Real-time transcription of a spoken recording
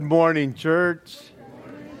Good morning, church.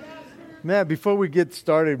 Man, before we get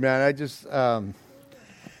started, man,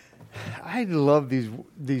 I love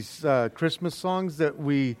these Christmas songs that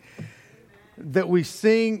we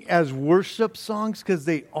sing as worship songs because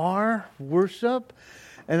they are worship,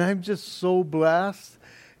 and I'm just so blessed.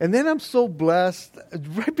 And then I'm so blessed,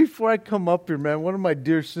 right before I come up here, man, one of my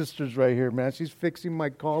dear sisters right here, man, she's fixing my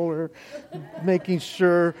collar, making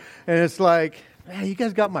sure, and it's like, man, you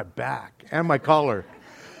guys got my back and my collar.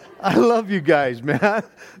 I love you guys, man.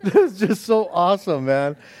 This is just so awesome,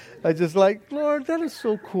 man. I just like, Lord, that is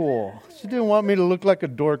so cool. She didn't want me to look like a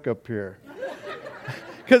dork up here.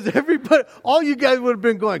 Because everybody, all you guys would have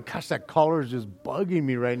been going, gosh, that collar is just bugging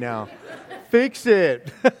me right now. Fix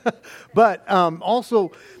it. But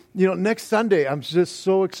also, next Sunday, I'm just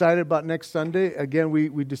so excited about next Sunday. Again,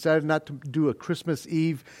 we decided not to do a Christmas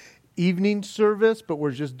Eve evening service, but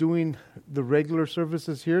we're just doing the regular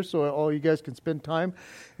services here, so all you guys can spend time,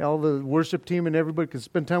 all the worship team and everybody can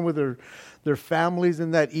spend time with their families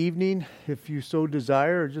in that evening, if you so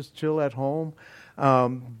desire, or just chill at home.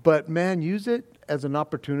 But man, use it as an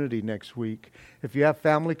opportunity next week. If you have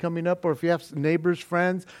family coming up, or if you have neighbors,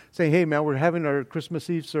 friends, say, hey man, we're having our Christmas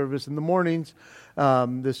Eve service in the mornings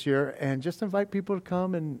this year, and just invite people to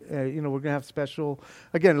come, and we're going to have special,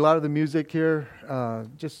 again, a lot of the music here,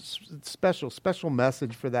 just special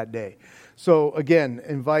message for that day. So again,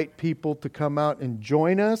 invite people to come out and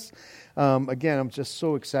join us. Again, I'm just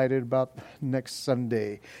so excited about next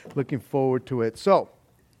Sunday. Looking forward to it. So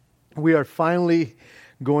we are finally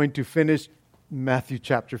going to finish Matthew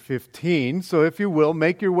chapter 15. So if you will,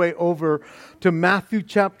 make your way over to Matthew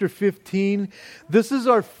chapter 15. This is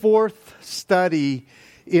our fourth study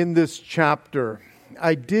in this chapter.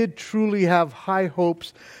 I did truly have high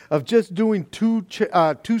hopes of just doing two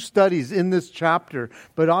studies in this chapter,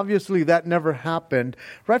 but obviously that never happened.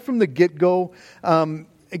 Right from the get-go,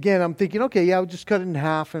 again, I'm thinking, okay, yeah, I'll just cut it in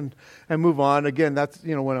half and move on. Again, that's,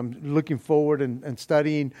 when I'm looking forward and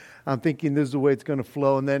studying, I'm thinking this is the way it's going to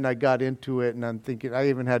flow. And then I got into it, and I'm thinking, I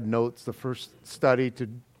even had notes the first study to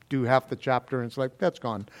do half the chapter, and it's like, that's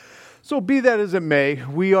gone. So be that as it may,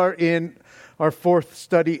 we are in our fourth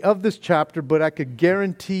study of this chapter, but I could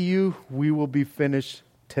guarantee you we will be finished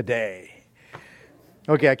today.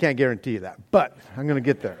 Okay, I can't guarantee you that, but I'm going to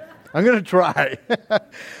get there. I'm going to try.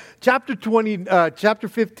 Chapter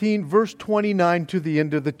 15, verse 29 to the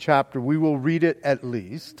end of the chapter. We will read it at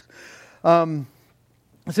least. It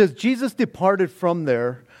says, Jesus departed from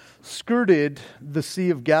there, skirted the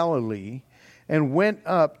Sea of Galilee, and went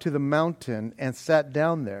up to the mountain and sat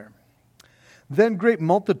down there. Then great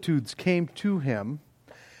multitudes came to him,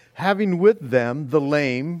 having with them the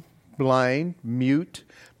lame, blind, mute,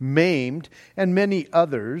 maimed, and many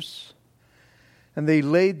others. And they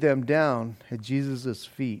laid them down at Jesus'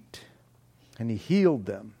 feet, and he healed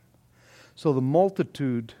them. So the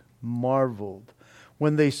multitude marveled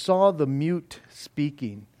when they saw the mute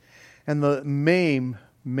speaking, and the maimed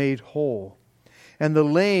made whole, and the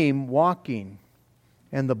lame walking,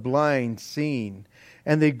 and the blind seeing.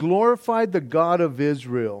 And they glorified the God of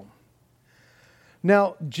Israel.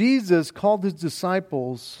 Now Jesus called his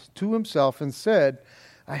disciples to himself and said,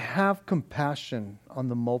 I have compassion on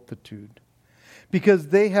the multitude, because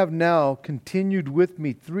they have now continued with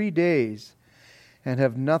me 3 days and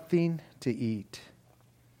have nothing to eat.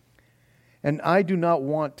 And I do not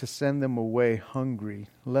want to send them away hungry,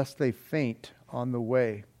 lest they faint on the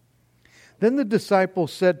way. Then the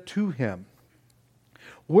disciples said to him,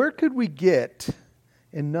 where could we get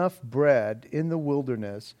enough bread in the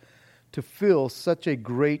wilderness to fill such a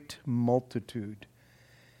great multitude?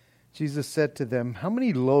 Jesus said to them, how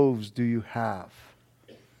many loaves do you have?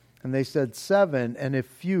 And they said, 7, and a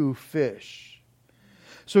few fish.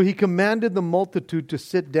 So he commanded the multitude to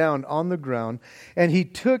sit down on the ground, and he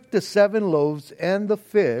took the 7 loaves and the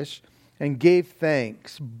fish, and gave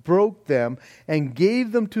thanks, broke them, and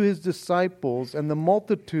gave them to his disciples, and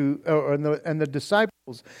the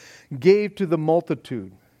disciples gave to the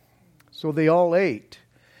multitude. So they all ate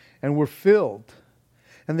and were filled,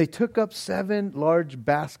 and they took up 7 large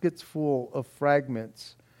baskets full of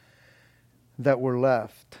fragments that were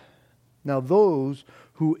left. Now those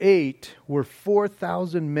who ate were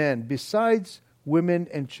 4,000 men, besides women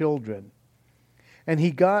and children. And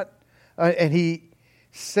he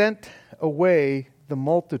sent away the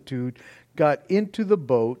multitude, got into the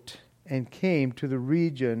boat, and came to the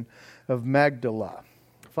region of Magdala.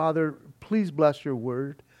 Father, please bless your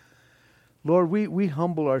word. Lord, we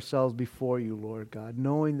humble ourselves before you, Lord God,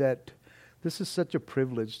 knowing that this is such a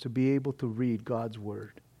privilege to be able to read God's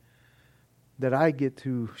word, that I get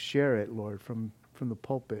to share it, Lord, from the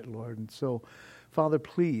pulpit, Lord. And so Father,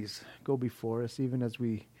 please go before us even as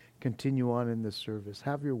we continue on in this service.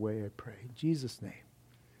 Have your way, I pray. In Jesus' name.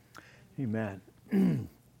 Amen.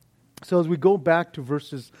 So as we go back to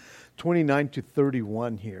verses 29 to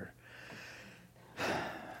 31 here,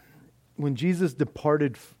 when Jesus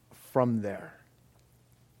departed from there,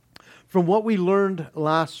 from what we learned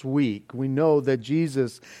last week, we know that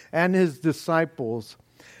Jesus and his disciples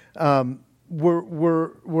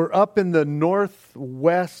were up in the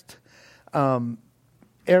northwest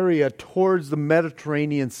area towards the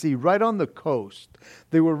Mediterranean Sea, right on the coast.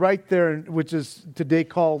 They were right there, which is today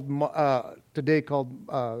called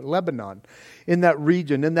Lebanon, in that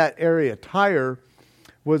region, in that area. Tyre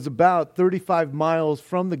was about 35 miles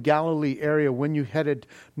from the Galilee area when you headed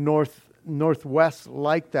northwest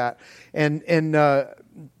like that. And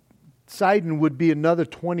Sidon would be another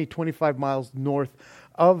 20-25 miles north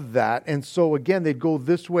of that. And so again, they'd go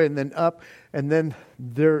this way and then up, and then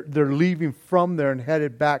they're leaving from there and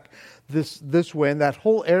headed back this way. And that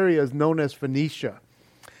whole area is known as Phoenicia.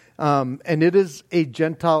 And it is a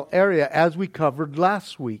Gentile area, as we covered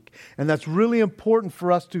last week. And that's really important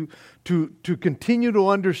for us to continue to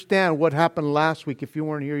understand what happened last week. If you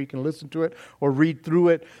weren't here, you can listen to it or read through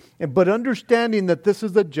it. But understanding that this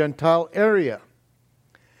is a Gentile area.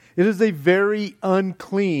 It is a very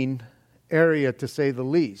unclean area, to say the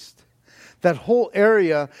least. That whole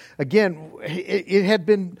area, again, it had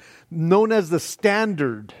been known as the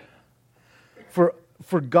standard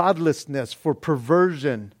for godlessness, for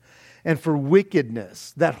perversion, and for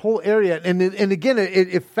wickedness. That whole area, and again,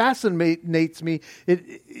 it fascinates me.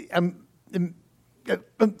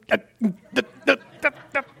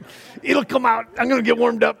 It'll come out. I'm going to get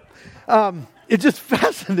warmed up. It just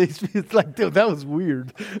fascinates me. It's like, dude, that was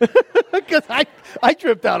weird, because I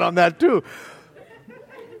tripped out on that too.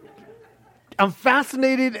 I'm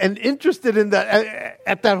fascinated and interested in that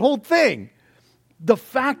at that whole thing. The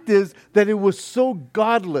fact is that it was so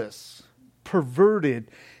godless, perverted,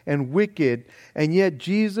 and wicked, and yet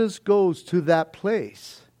Jesus goes to that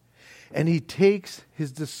place, and he takes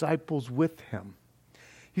his disciples with him.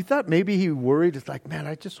 You thought maybe he worried. It's like, man,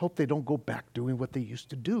 I just hope they don't go back doing what they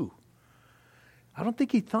used to do. I don't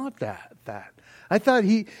think he thought that. I thought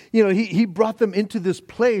he brought them into this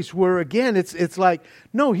place where, again, it's like,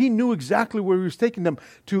 no, he knew exactly where he was taking them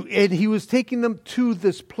to, and he was taking them to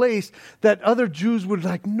this place that other Jews would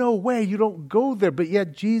like, no way, you don't go there. But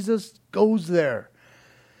yet Jesus goes there.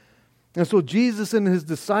 And so Jesus and his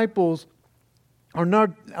disciples are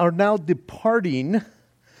now departing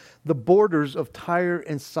the borders of Tyre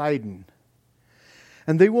and Sidon.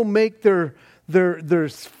 And they will make their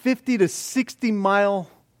 50 to 60 mile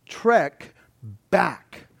trek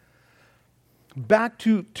back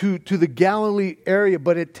to the Galilee area.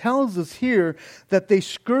 But it tells us here that they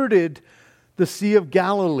skirted the Sea of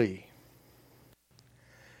Galilee,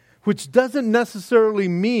 which doesn't necessarily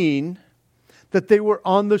mean that they were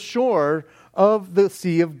on the shore of the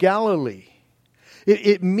Sea of Galilee.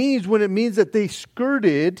 It means, when it means that they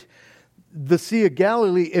skirted the Sea of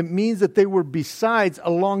Galilee, it means that they were besides,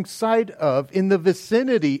 alongside of, in the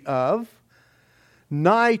vicinity of,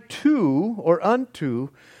 nigh to, or unto,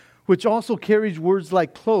 which also carries words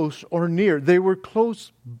like close or near. They were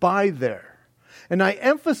close by there. And I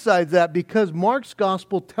emphasize that because Mark's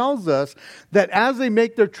gospel tells us that as they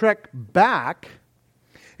make their trek back,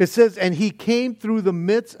 it says, and he came through the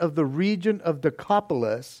midst of the region of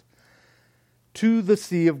Decapolis to the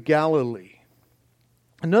Sea of Galilee.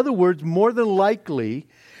 In other words, more than likely,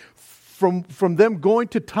 from them going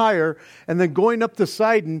to Tyre and then going up to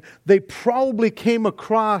Sidon, they probably came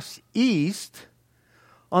across east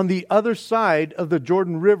on the other side of the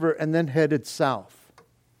Jordan River and then headed south.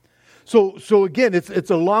 So again, it's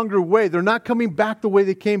a longer way. They're not coming back the way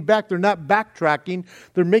they came back. They're not backtracking.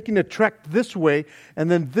 They're making a trek this way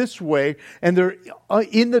and then this way, and they're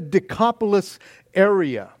in the Decapolis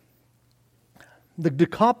area. The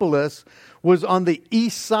Decapolis was on the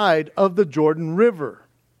east side of the Jordan River.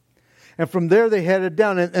 And from there they headed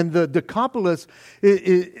down. And the Decapolis,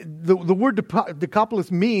 the word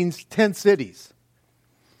Decapolis means 10 cities.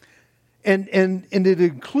 And it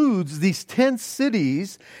includes these 10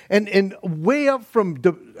 cities, and way up from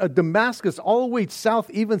Damascus all the way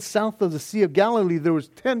south, even south of the Sea of Galilee, there was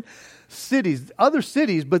 10 cities, other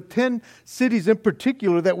cities, but 10 cities in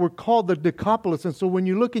particular that were called the Decapolis. And so when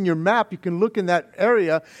you look in your map, you can look in that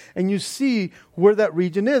area and you see where that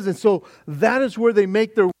region is. And so that is where they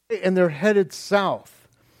make their way, and they're headed south.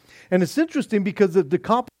 And it's interesting because the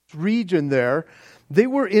Decapolis region there, they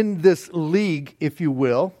were in this league, if you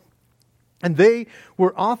will. And they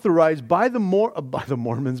were authorized by the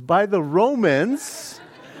Romans,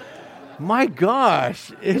 My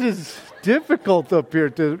gosh, it is difficult up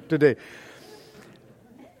here today.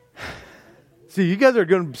 See, you guys are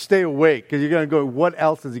going to stay awake because you're going to go, what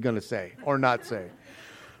else is he going to say or not say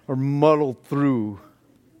or muddle through?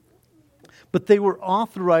 But they were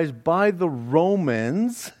authorized by the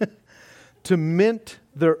Romans to mint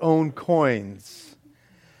their own coins,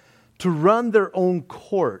 to run their own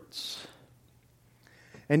courts,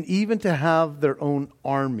 and even to have their own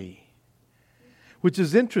army. Which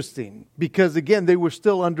is interesting because, again, they were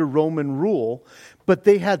still under Roman rule, but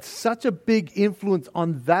they had such a big influence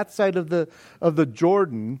on that side of the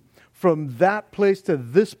Jordan, from that place to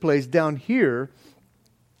this place down here,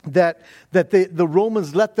 that the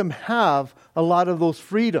Romans let them have a lot of those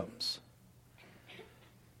freedoms.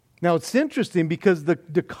 Now, it's interesting because the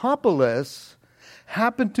Decapolis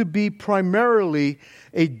happened to be primarily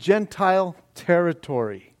a Gentile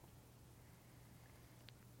territory.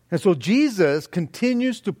 And so Jesus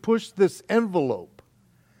continues to push this envelope.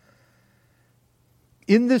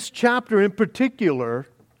 In this chapter in particular,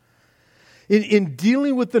 in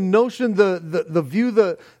dealing with the notion, the view,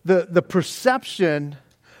 the perception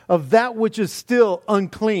of that which is still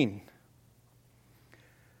unclean.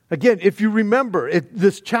 Again, if you remember,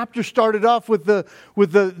 this chapter started off with the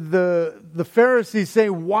Pharisees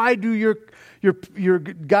saying, "Why do your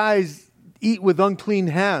guys eat with unclean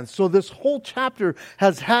hands?" So this whole chapter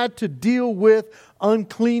has had to deal with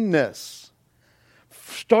uncleanness.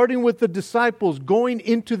 Starting with the disciples, going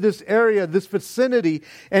into this area, this vicinity,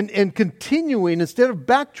 and continuing, instead of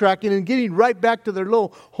backtracking and getting right back to their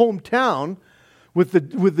little hometown with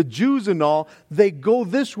the Jews and all, they go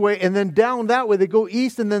this way and then down that way. They go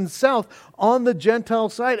east and then south on the Gentile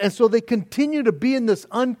side. And so they continue to be in this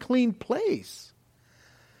unclean place.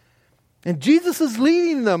 And Jesus is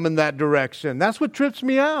leading them in that direction. That's what trips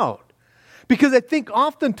me out. Because I think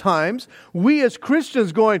oftentimes we as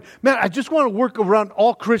Christians going, man, I just want to work around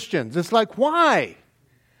all Christians. It's like, why?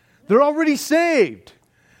 They're already saved.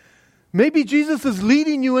 Maybe Jesus is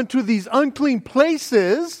leading you into these unclean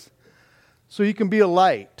places so you can be a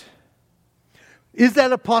light. Is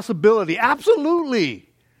that a possibility? Absolutely.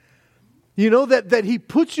 You know, that He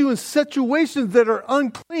puts you in situations that are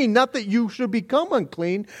unclean. Not that you should become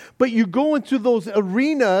unclean, but you go into those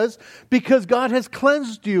arenas because God has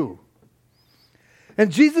cleansed you.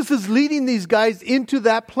 And Jesus is leading these guys into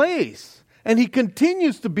that place. And He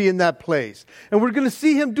continues to be in that place. And we're going to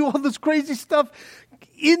see Him do all this crazy stuff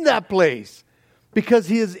in that place because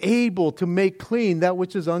He is able to make clean that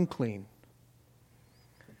which is unclean.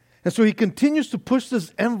 And so He continues to push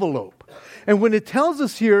this envelope. And when it tells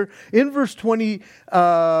us here in verse 29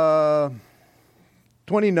 that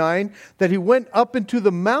He went up into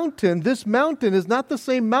the mountain, this mountain is not the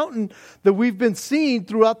same mountain that we've been seeing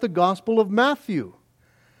throughout the Gospel of Matthew.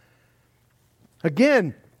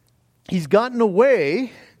 Again, He's gotten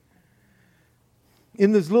away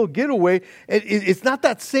in this little getaway. It's not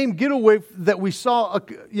that same getaway that we saw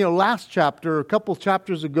last chapter, a couple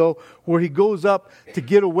chapters ago, where He goes up to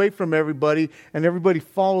get away from everybody and everybody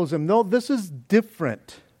follows Him. No, this is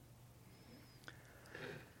different.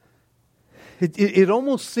 It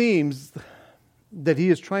almost seems that He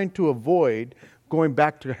is trying to avoid going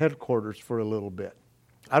back to headquarters for a little bit.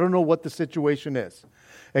 I don't know what the situation is,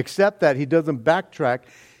 except that He doesn't backtrack.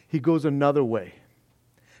 He goes another way.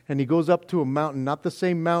 And He goes up to a mountain, not the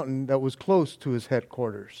same mountain that was close to His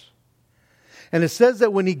headquarters. And it says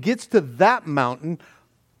that when He gets to that mountain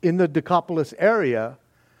in the Decapolis area,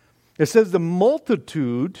 it says the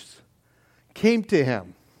multitudes came to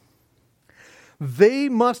Him. They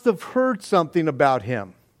must have heard something about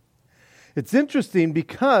Him. It's interesting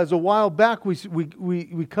because a while back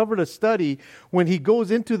we covered a study when He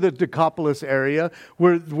goes into the Decapolis area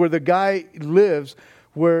where the guy lives,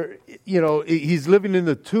 where, he's living in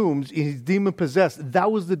the tombs, he's demon-possessed.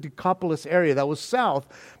 That was the Decapolis area. That was south,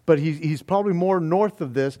 but he's probably more north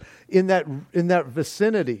of this, in that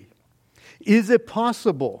vicinity. Is it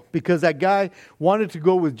possible, because that guy wanted to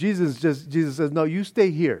go with Jesus, Jesus says, no, you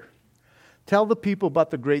stay here. Tell the people about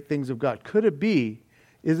the great things of God. Could it be?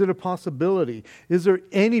 Is it a possibility? Is there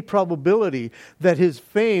any probability that His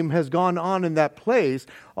fame has gone on in that place,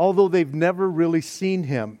 although they've never really seen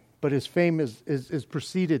Him? But His fame is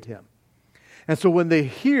preceded Him. And so when they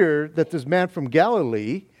hear that this man from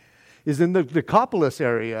Galilee is in the Decapolis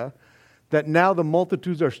area, that now the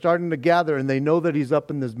multitudes are starting to gather and they know that He's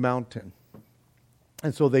up in this mountain.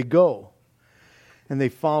 And so they go and they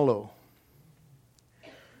follow.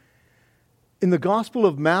 In the Gospel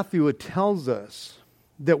of Matthew, it tells us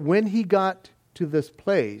that when He got to this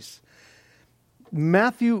place,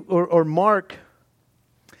 Matthew or Mark,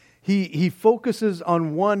 He focuses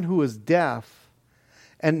on one who is deaf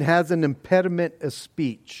and has an impediment of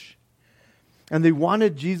speech. And they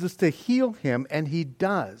wanted Jesus to heal him, and he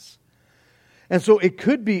does. And so it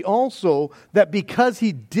could be also that because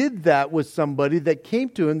he did that with somebody that came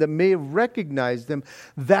to him that may have recognized him,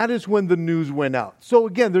 that is when the news went out. So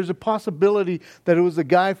again, there's a possibility that it was a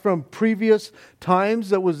guy from previous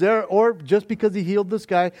times that was there, or just because he healed this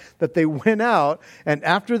guy, that they went out, and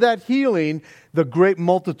after that healing, the great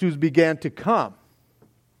multitudes began to come.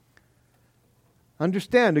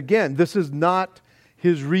 Understand, again, this is not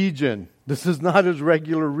his region. This is not his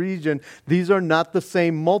regular region. These are not the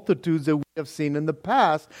same multitudes that we have seen in the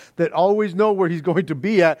past that always know where he's going to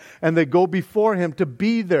be at, and they go before him to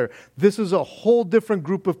be there. This is a whole different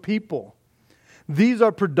group of people. These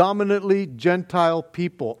are predominantly Gentile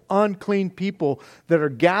people, unclean people that are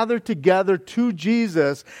gathered together to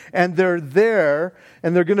Jesus, and they're there,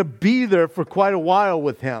 and they're going to be there for quite a while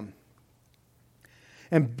with him.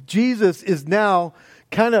 And Jesus is now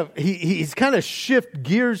he's kind of shift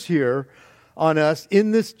gears here on us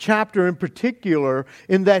in this chapter in particular,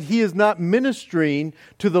 in that he is not ministering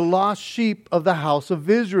to the lost sheep of the house of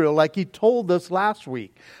Israel like he told us last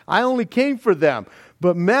week. I only came for them.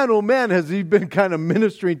 But man, oh man, has he been kind of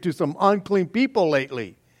ministering to some unclean people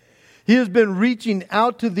lately. He has been reaching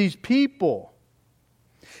out to these people.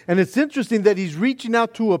 And it's interesting that he's reaching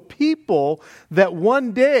out to a people that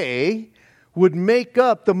one day would make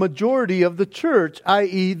up the majority of the church,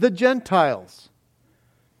 i.e. the Gentiles.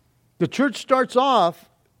 The church starts off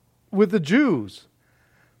with the Jews.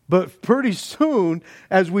 But pretty soon,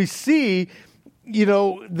 as we see,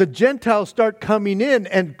 the Gentiles start coming in.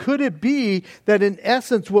 And could it be that in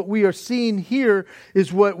essence what we are seeing here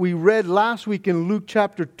is what we read last week in Luke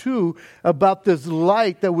chapter 2 about this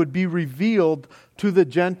light that would be revealed to the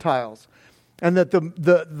Gentiles? And that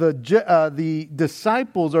the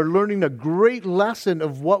disciples are learning a great lesson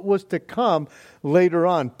of what was to come later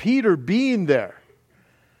on. Peter being there.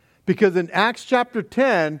 Because in Acts chapter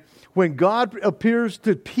 10, when God appears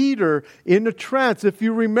to Peter in a trance, if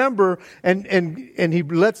you remember, and he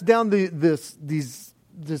lets down this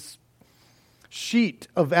sheet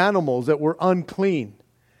of animals that were unclean.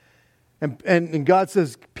 And God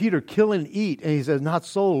says, Peter, kill and eat. And he says, not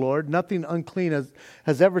so, Lord. Nothing unclean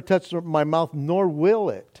has ever touched my mouth, nor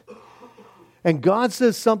will it. And God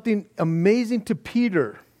says something amazing to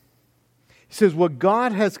Peter. He says, what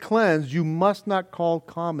God has cleansed, you must not call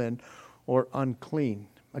common or unclean.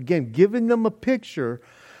 Again, giving them a picture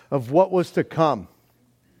of what was to come.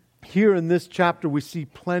 Here in this chapter, we see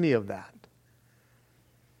plenty of that.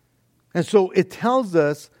 And so it tells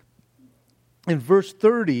us, in verse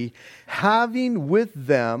 30, having with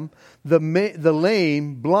them the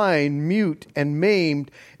lame, blind, mute, and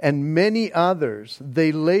maimed, and many others,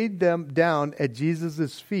 they laid them down at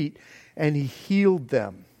Jesus' feet, and he healed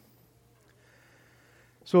them.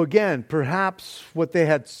 So again, perhaps what they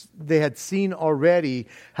had seen already,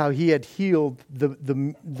 how he had healed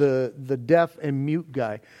the deaf and mute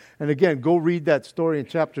guy. And again, go read that story in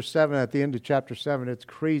chapter 7, at the end of chapter 7. It's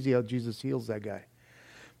crazy how Jesus heals that guy.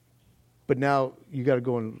 But now you got to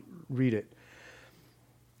go and read it.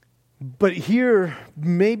 But here,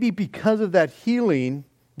 maybe because of that healing,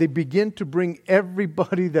 they begin to bring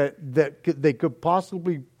everybody that they could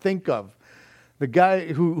possibly think of. The guy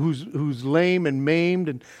who's lame and maimed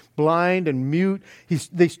and blind and mute,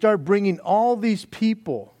 they start bringing all these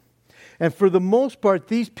people. And for the most part,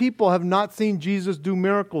 these people have not seen Jesus do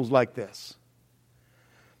miracles like this.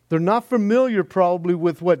 They're not familiar probably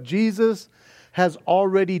with what Jesus has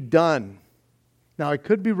already done. Now, I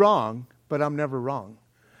could be wrong, but I'm never wrong.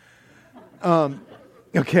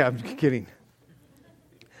 Okay, I'm kidding.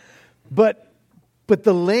 But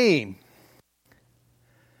the lame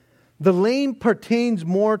pertains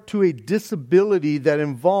more to a disability that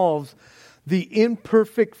involves the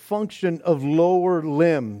imperfect function of lower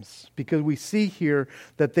limbs, because we see here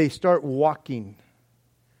that they start walking.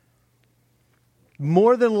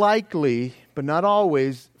 More than likely, but not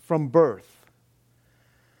always, from birth.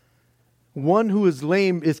 One who is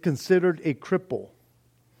lame is considered a cripple.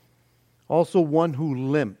 Also one who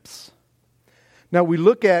limps. Now we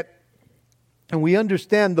look at and we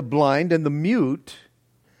understand the blind and the mute,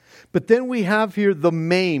 but then we have here the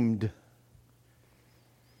maimed.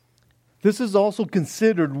 This is also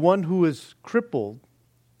considered one who is crippled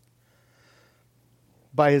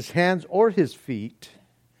by his hands or his feet,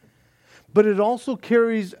 but it also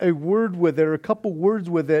carries a word with it, or a couple words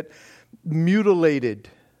with it, mutilated.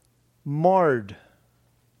 Marred.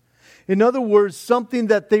 In other words, something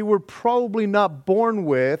that they were probably not born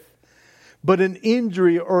with, but an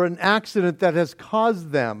injury or an accident that has caused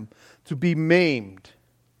them to be maimed.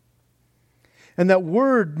 And that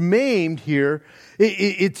word maimed here,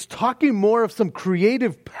 it's talking more of some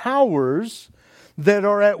creative powers that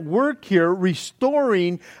are at work here,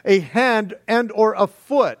 restoring a hand and or a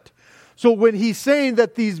foot. So when he's saying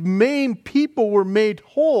that these maimed people were made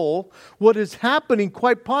whole, what is happening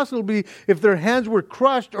quite possibly, if their hands were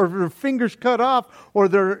crushed or their fingers cut off or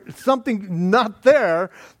there's something not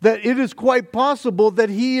there, that it is quite possible that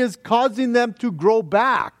he is causing them to grow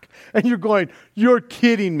back. And you're going, you're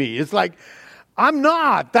kidding me. It's like, I'm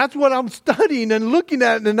not. That's what I'm studying and looking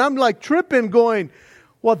at, and I'm like tripping going,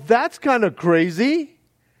 well, that's kind of crazy.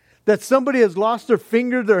 That somebody has lost their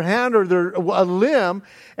finger, their hand, or a limb,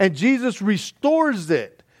 and Jesus restores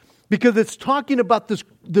it. Because it's talking about this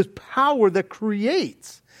power that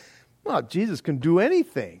creates. Well, Jesus can do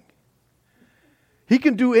anything. He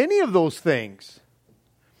can do any of those things.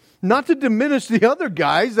 Not to diminish the other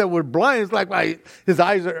guys that were blind. It's like, well, his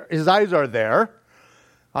eyes are there.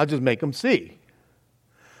 I'll just make them see.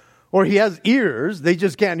 Or he has ears, they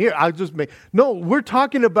just can't hear. I'll just make... No, we're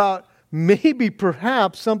talking about maybe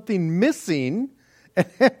perhaps something missing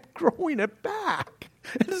and growing it back.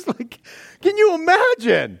 It's like, can you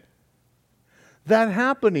imagine that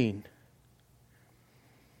happening?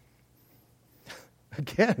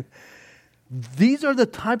 Again, these are the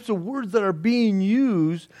types of words that are being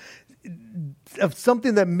used of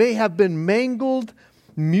something that may have been mangled,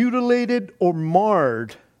 mutilated, or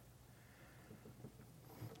marred,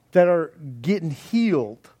 that are getting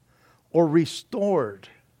healed or restored.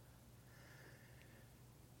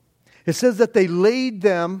 It says that they laid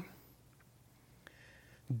them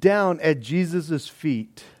down at Jesus'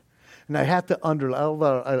 feet. And I have to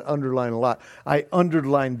underline a lot. I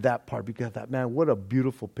underlined that part because I thought, man, what a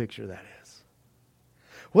beautiful picture that is.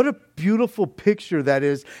 What a beautiful picture that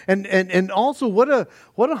is. And also what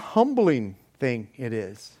a humbling thing it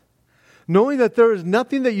is. Knowing that there is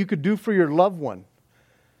nothing that you could do for your loved one.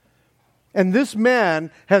 And this man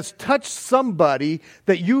has touched somebody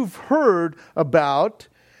that you've heard about.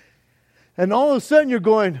 And all of a sudden you're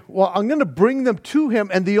going, well, I'm going to bring them to him.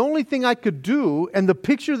 And the only thing I could do, and the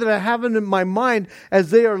picture that I have in my mind as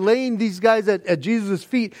they are laying these guys at Jesus'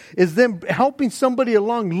 feet, is them helping somebody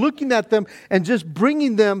along, looking at them, and just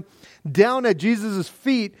bringing them down at Jesus'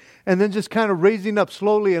 feet, and then just kind of raising up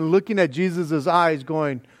slowly and looking at Jesus' eyes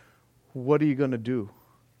going, what are you going to do?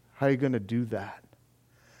 How are you going to do that?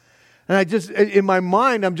 And I just, in my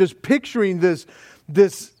mind, I'm just picturing this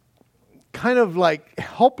kind of like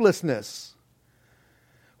helplessness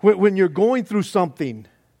when you're going through something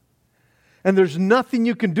and there's nothing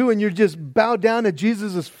you can do and you're just bow down at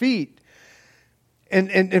Jesus' feet.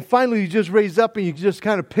 And finally you just raise up and you just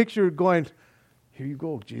kind of picture going, here you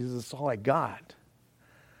go, Jesus, that's all I got.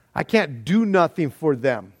 I can't do nothing for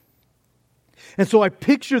them. And so I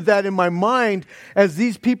picture that in my mind as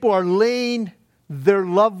these people are laying their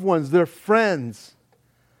loved ones, their friends,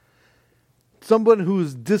 someone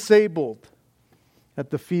who's disabled at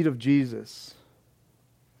the feet of Jesus.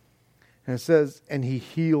 And it says, and he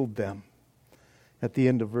healed them at the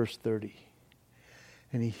end of verse 30.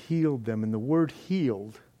 And he healed them. And the word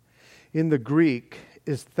healed in the Greek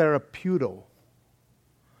is therapeuto,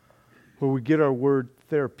 where we get our word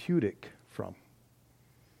therapeutic from.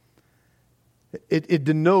 It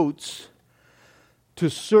denotes to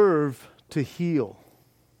serve, to heal,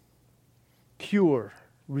 cure,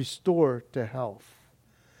 restore to health.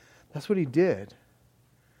 That's what he did.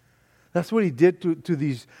 That's what he did to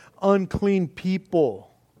these unclean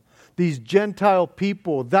people, these Gentile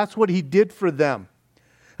people. That's what he did for them.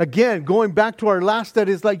 Again, going back to our last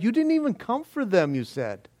study, it's like, you didn't even come for them, you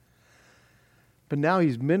said. But now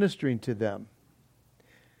he's ministering to them.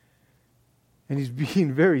 And he's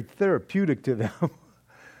being very therapeutic to them,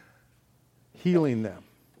 healing them.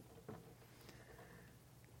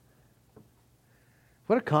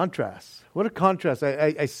 What a contrast. What a contrast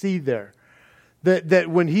I see there. That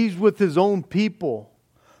when he's with his own people,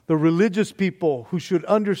 the religious people who should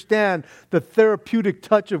understand the therapeutic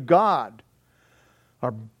touch of God,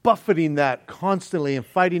 are buffeting that constantly and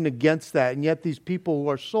fighting against that. And yet these people who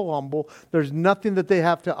are so humble, there's nothing that they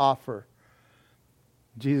have to offer.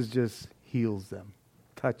 Jesus just heals them,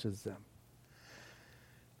 touches them.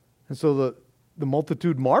 And so the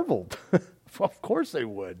multitude marveled. Of course they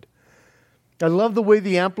would. I love the way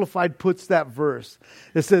the Amplified puts that verse.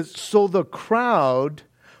 It says, so the crowd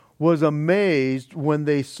was amazed when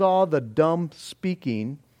they saw the dumb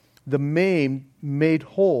speaking, the maimed made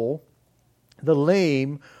whole, the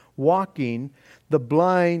lame walking, the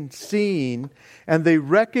blind seeing, and they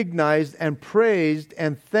recognized and praised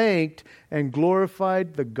and thanked and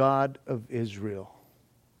glorified the God of Israel.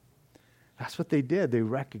 That's what they did. They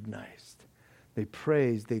recognized. They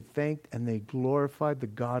praised, they thanked, and they glorified the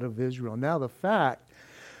God of Israel. Now the fact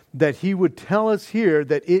that he would tell us here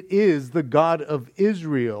that it is the God of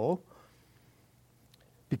Israel,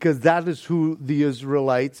 because that is who the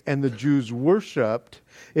Israelites and the Jews worshipped,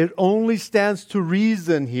 it only stands to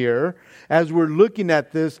reason here, as we're looking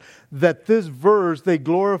at this, that this verse, they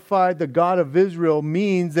glorified the God of Israel,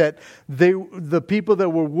 means that the people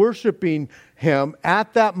that were worshiping him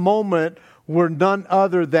at that moment were none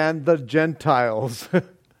other than the Gentiles.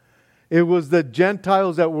 It was the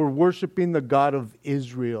Gentiles that were worshiping the God of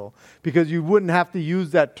Israel. Because you wouldn't have to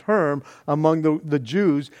use that term among the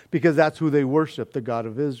Jews, because that's who they worship, the God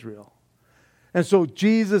of Israel. And so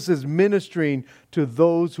Jesus is ministering to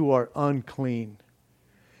those who are unclean.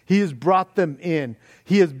 He has brought them in.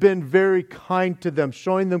 He has been very kind to them,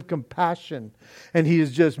 showing them compassion. And he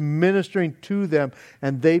is just ministering to them.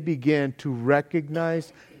 And they begin to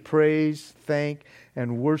recognize, praise, thank,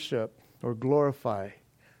 and worship or glorify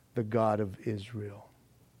the God of Israel.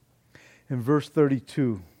 In verse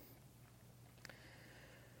 32,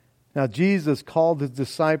 now Jesus called his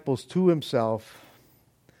disciples to himself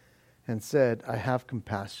and said, I have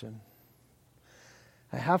compassion.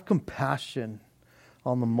 I have compassion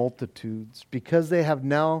on the multitudes, because they have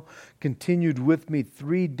now continued with me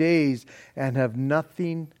 3 days and have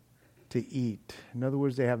nothing to eat. In other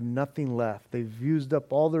words, they have nothing left. They've used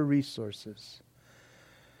up all their resources.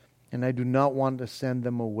 And I do not want to send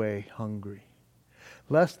them away hungry,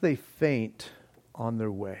 lest they faint on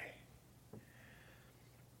their way.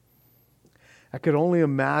 I could only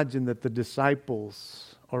imagine that the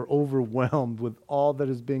disciples are overwhelmed with all that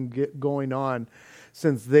has been going on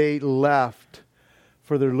since they left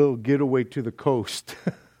for their little getaway to the coast.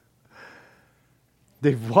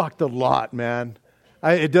 They've walked a lot, man.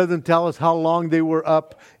 It doesn't tell us how long they were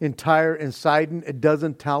up in Tyre and Sidon. It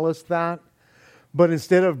doesn't tell us that. But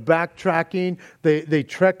instead of backtracking, they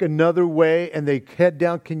trek another way and they head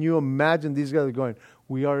down. Can you imagine these guys are going,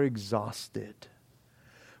 we are exhausted.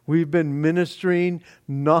 We've been ministering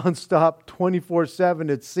nonstop 24/7,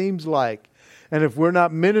 it seems like. And if we're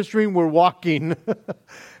not ministering, we're walking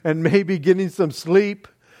and maybe getting some sleep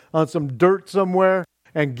on some dirt somewhere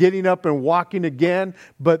and getting up and walking again.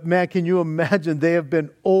 But man, can you imagine? They have been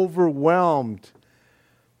overwhelmed.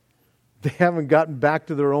 They haven't gotten back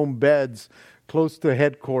to their own beds close to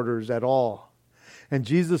headquarters at all. And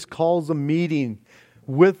Jesus calls a meeting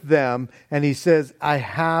with them and he says, I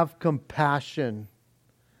have compassion.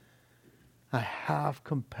 I have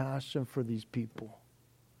compassion for these people.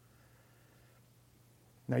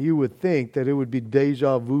 Now you would think that it would be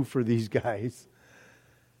deja vu for these guys.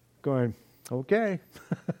 Going, okay,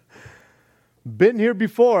 been here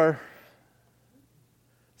before,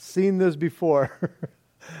 seen this before.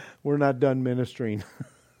 We're not done ministering.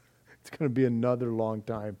 It's going to be another long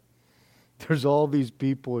time. There's all these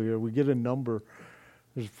people here. We get a number.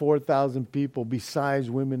 There's 4,000 people besides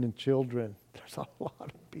women and children. There's a lot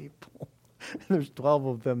of people. There's 12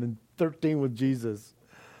 of them and 13 with Jesus.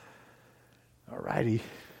 All righty.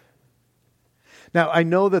 Now, I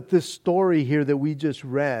know that this story here that we just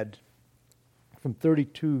read, from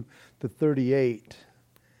 32 to 38,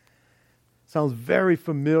 sounds very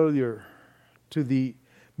familiar to the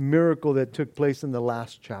miracle that took place in the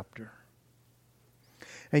last chapter.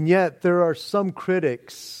 And yet, there are some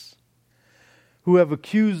critics who have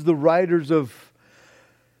accused the writers of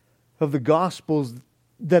the Gospels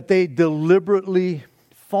that they deliberately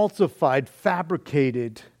falsified,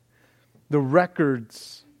 fabricated the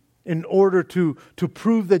records in order to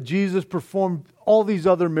prove that Jesus performed all these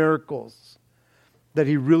other miracles that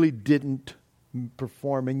he really didn't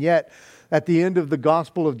perform. And yet, at the end of the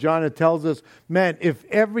Gospel of John, it tells us, man, if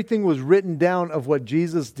everything was written down of what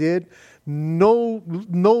Jesus did, no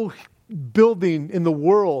building in the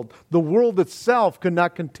world itself could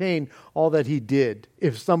not contain all that he did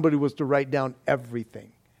if somebody was to write down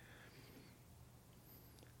everything.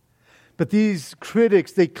 But these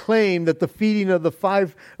critics, they claim that the feeding of the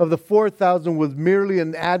 4,000 was merely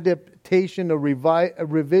an adaptation, a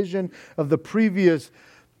revision of the previous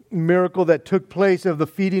miracle that took place of the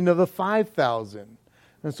feeding of the 5,000.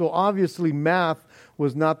 And so obviously math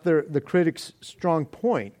was not the critics' strong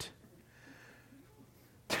point.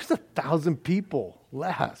 There's 1,000 people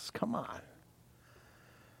less. Come on.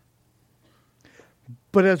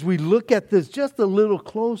 But as we look at this just a little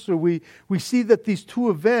closer, we see that these two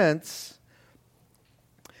events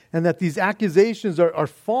and that these accusations are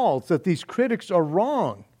false, that these critics are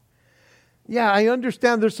wrong. Yeah, I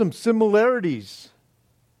understand there's some similarities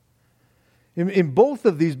in both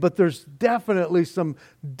of these, but there's definitely some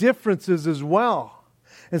differences as well.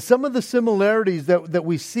 And some of the similarities that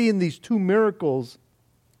we see in these two miracles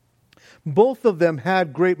Both of them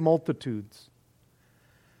had great multitudes.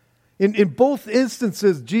 In both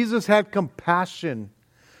instances, Jesus had compassion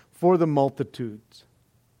for the multitudes.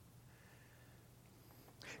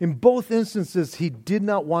 In both instances, He did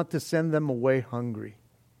not want to send them away hungry.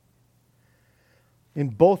 In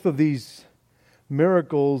both of these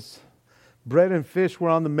miracles, bread and fish were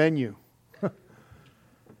on the menu.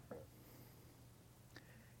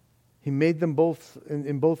 He made them both,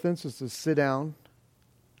 in both instances, sit down.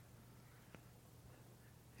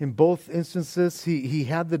 In both instances, he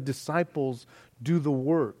had the disciples do the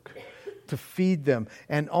work to feed them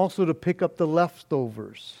and also to pick up the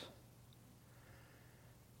leftovers.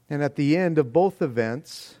 And at the end of both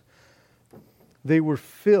events, they were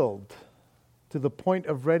filled to the point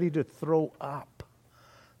of ready to throw up.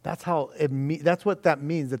 That's what that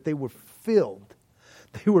means, that they were filled.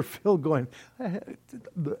 They were filled going,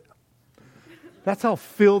 that's how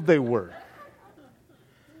filled they were.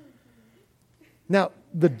 Now,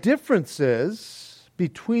 the differences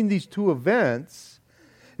between these two events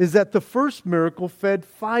is that the first miracle fed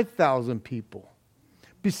 5,000 people,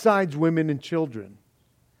 besides women and children.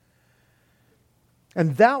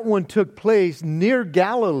 And that one took place near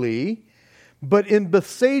Galilee, but in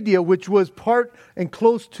Bethsaida, which was part and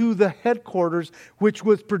close to the headquarters, which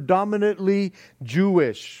was predominantly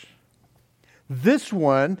Jewish. This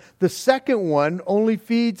one, the second one, only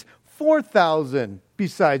feeds 4,000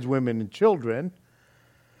 besides women and children.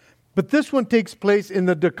 But this one takes place in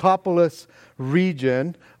the Decapolis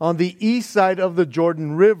region on the east side of the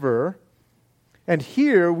Jordan River. And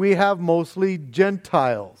here we have mostly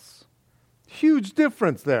Gentiles. Huge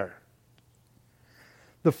difference there.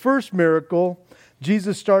 The first miracle,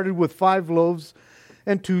 Jesus started with 5 loaves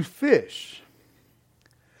and 2 fish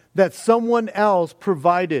that someone else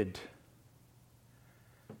provided.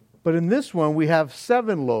 But in this one, we have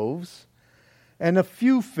 7 loaves and a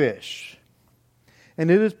few fish.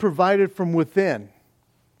 And it is provided from within,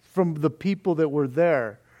 from the people that were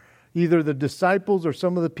there. Either the disciples or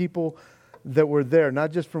some of the people that were there.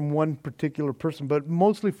 Not just from one particular person, but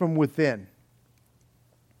mostly from within.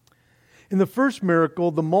 In the first miracle,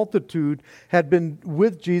 the multitude had been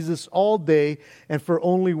with Jesus all day and for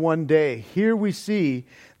only one day. Here we see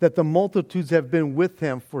that the multitudes have been with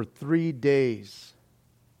Him for 3 days.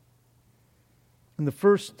 In the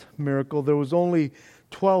first miracle, there was only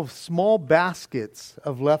 12 small baskets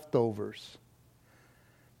of leftovers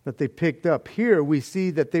that they picked up. Here we see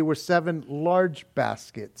that they were 7 large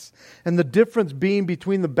baskets. And the difference being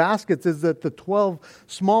between the baskets is that the 12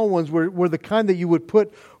 small ones were the kind that you would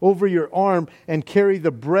put over your arm and carry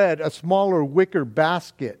the bread, a smaller wicker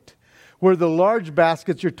basket. Where the large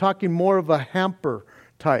baskets, you're talking more of a hamper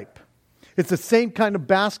type. It's the same kind of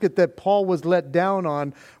basket that Paul was let down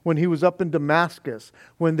on when he was up in Damascus,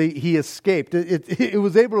 when he escaped. It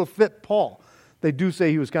was able to fit Paul. They do say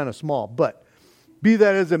he was kind of small, but be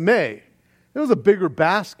that as it may, it was a bigger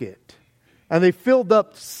basket. And they filled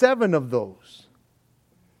up 7 of those.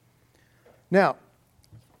 Now,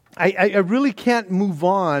 I really can't move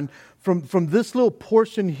on from this little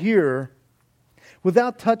portion here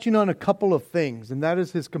without touching on a couple of things, and that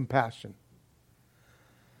is His compassion.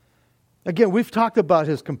 Again, we've talked about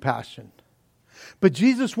His compassion. But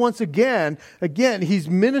Jesus, once again, He's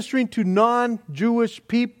ministering to non-Jewish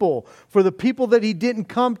people, for the people that He didn't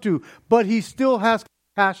come to, but He still has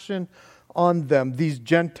compassion on them, these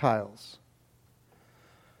Gentiles.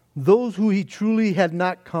 Those who He truly had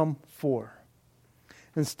not come for.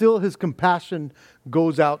 And still His compassion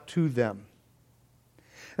goes out to them.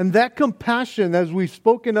 And that compassion, as we've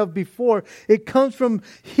spoken of before, it comes from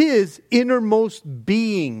His innermost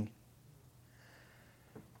being.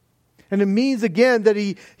 And it means, again, that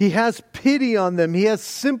He has pity on them. He has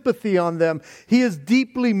sympathy on them. He is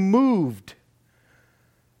deeply moved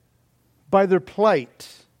by their plight.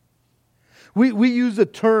 We use the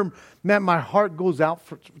term, man, my heart goes out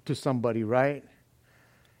to somebody, right?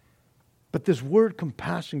 But this word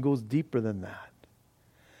compassion goes deeper than that.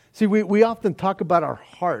 See, we often talk about our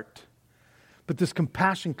heart, but this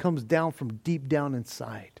compassion comes down from deep down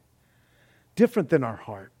inside. Different than our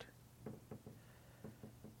heart.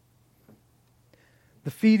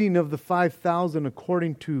 The feeding of the 5,000,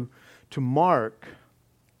 according to Mark,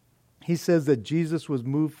 he says that Jesus was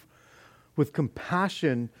moved with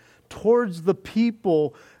compassion towards the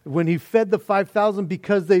people when He fed the 5,000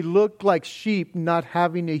 because they looked like sheep not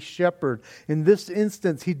having a shepherd. In this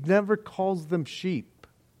instance, He never calls them sheep.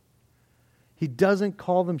 He doesn't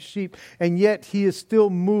call them sheep, and yet He is still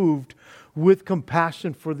moved with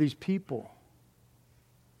compassion for these people.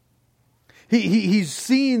 He's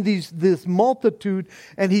seeing this multitude,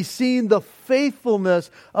 and he's seeing the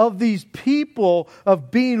faithfulness of these people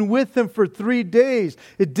of being with him for 3 days.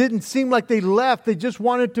 It didn't seem like they left. They just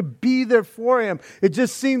wanted to be there for him. It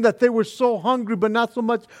just seemed that they were so hungry, but not so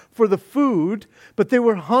much for the food, but they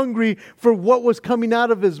were hungry for what was coming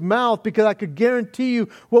out of his mouth, because I could guarantee you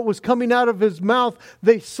what was coming out of his mouth,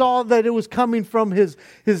 they saw that it was coming from his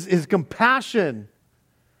compassion.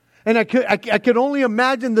 And I could only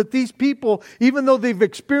imagine that these people, even though they've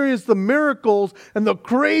experienced the miracles and the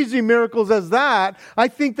crazy miracles as that, I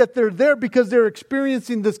think that they're there because they're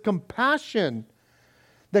experiencing this compassion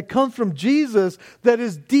that comes from Jesus that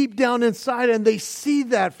is deep down inside, and they see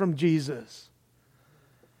that from Jesus.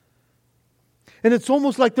 And it's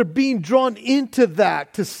almost like they're being drawn into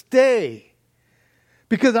that to stay.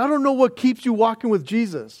 Because I don't know what keeps you walking with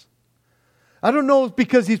Jesus. I don't know if it's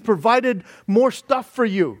because He's provided more stuff for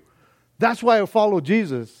you. That's why I follow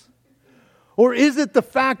Jesus. Or is it the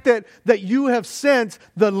fact that you have sensed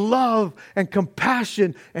the love and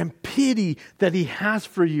compassion and pity that He has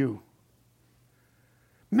for you?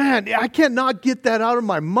 Man, I cannot get that out of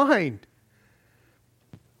my mind.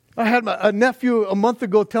 I had a nephew a month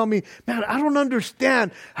ago tell me, man, I don't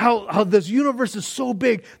understand how this universe is so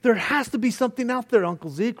big. There has to be something out there,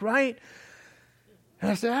 Uncle Zeke, right?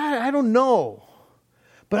 And I said, I don't know.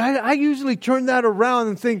 But I usually turn that around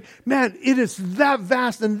and think, man, it is that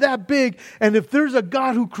vast and that big. And if there's a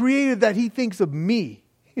God who created that, He thinks of me.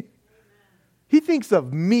 He thinks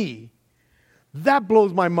of me. That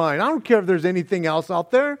blows my mind. I don't care if there's anything else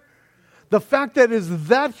out there. The fact that it's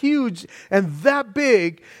that huge and that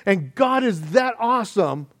big, and God is that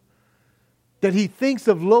awesome, that He thinks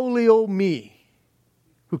of lowly old me,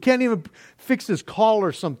 who can't even fix his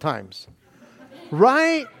collar sometimes.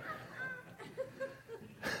 Right?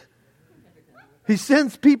 He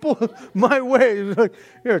sends people my way. He's like,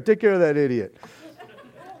 here, take care of that idiot.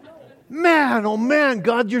 Man, oh man,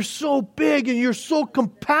 God, you're so big and you're so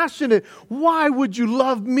compassionate. Why would you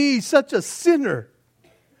love me, such a sinner?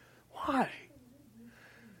 Why?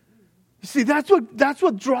 You see, that's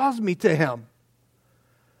what draws me to Him.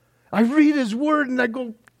 I read His Word and I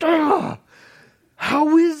go,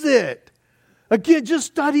 how is it? Again, just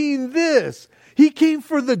studying this. He came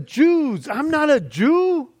for the Jews. I'm not a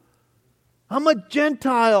Jew. I'm a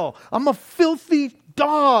Gentile. I'm a filthy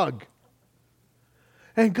dog.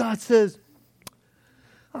 And God says,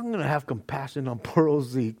 I'm going to have compassion on poor old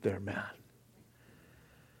Zeke there, man.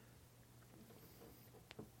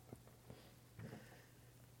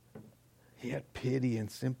 He had pity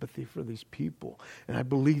and sympathy for these people. And I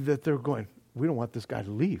believe that they're going, we don't want this guy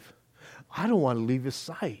to leave. I don't want to leave his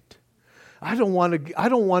sight. I don't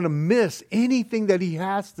want to miss anything that he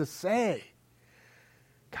has to say.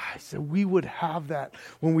 Guys, that we would have that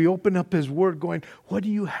when we open up His Word going, what do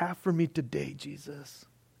you have for me today, Jesus?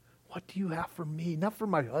 What do you have for me? Not for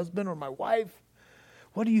my husband or my wife.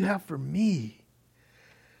 What do you have for me?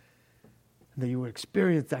 And that you would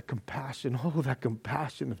experience that compassion. Oh, that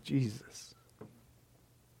compassion of Jesus.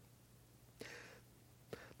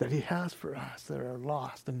 That He has for us that are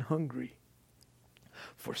lost and hungry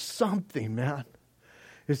for something, man.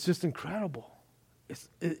 It's just incredible.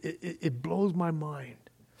 It blows my mind.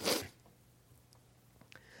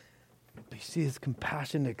 But you see, His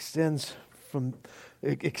compassion extends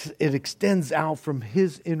out from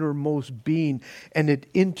His innermost being, and it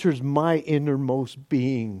enters my innermost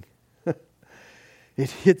being. It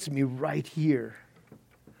hits me right here.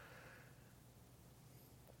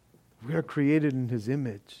 We are created in His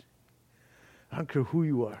image. I don't care who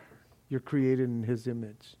you are. You're created in His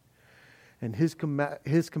image. And His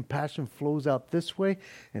compassion flows out this way,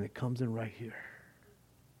 and it comes in right here.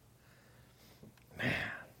 Man.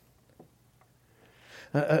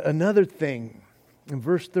 Another thing, in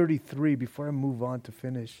verse 33, before I move on to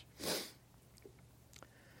finish.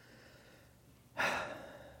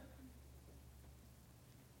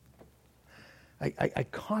 I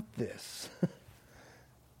caught this.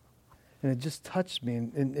 And it just touched me.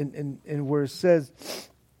 And where it says,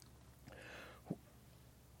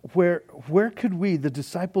 where could we, the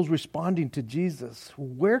disciples responding to Jesus,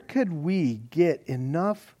 where could we get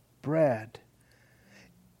enough bread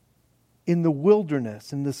in the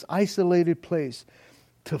wilderness, in this isolated place,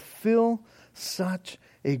 to fill such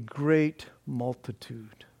a great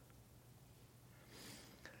multitude?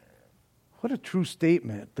 What a true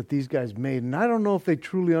statement that these guys made. And I don't know if they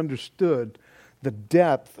truly understood the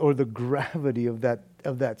depth or the gravity of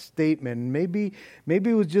that statement. Maybe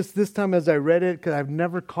it was just this time as I read it, because I've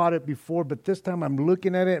never caught it before, but this time I'm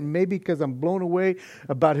looking at it, and maybe because I'm blown away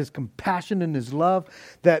about His compassion and His love,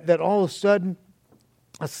 that all of a sudden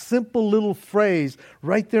a simple little phrase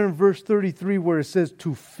right there in verse 33 where it says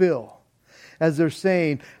to fill. As they're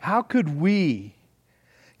saying, how could we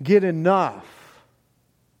get enough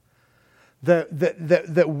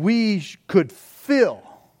that we could fill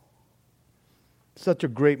such a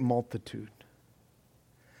great multitude?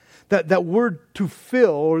 That word to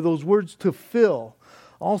fill, or those words to fill,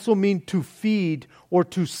 also mean to feed or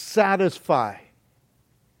to satisfy.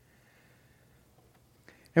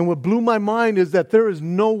 And what blew my mind is that there is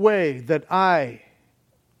no way that I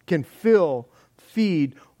can fill,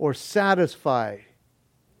 feed, or satisfy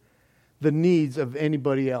the needs of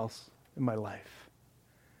anybody else in my life.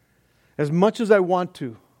 As much as I want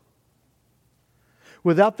to.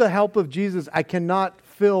 Without the help of Jesus, I cannot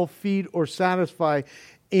fill, feed, or satisfy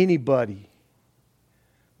anybody.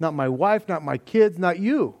 Not my wife, not my kids, not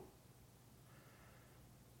you.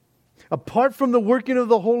 Apart from the working of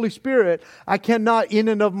the Holy Spirit, I cannot in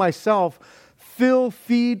and of myself fill,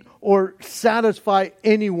 feed, or satisfy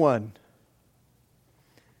anyone.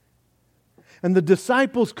 And the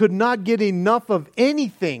disciples could not get enough of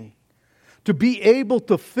anything to be able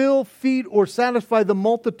to fill, feed, or satisfy the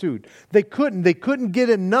multitude. They couldn't. They couldn't get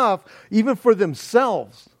enough even for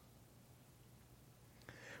themselves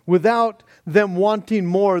without them wanting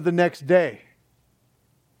more the next day.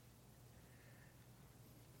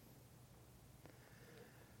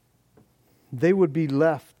 They would be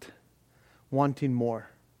left wanting more.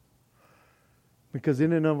 Because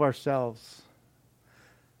in and of ourselves,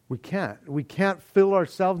 we can't. We can't fill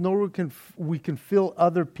ourselves, nor we can fill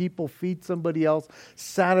other people, feed somebody else,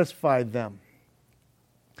 satisfy them.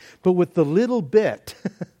 But with the little bit,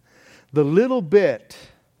 the little bit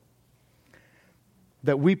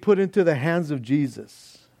that we put into the hands of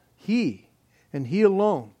Jesus, He, and He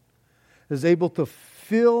alone, is able to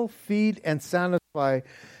fill, feed, and satisfy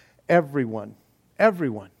everyone.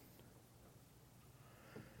 Everyone.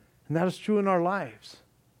 And that is true in our lives.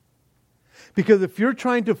 Because if you're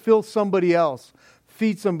trying to fill somebody else,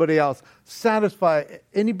 feed somebody else, satisfy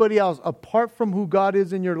anybody else apart from who God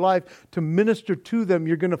is in your life to minister to them,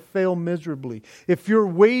 you're going to fail miserably. If you're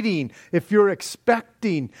waiting, if you're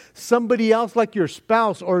expecting somebody else like your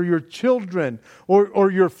spouse or your children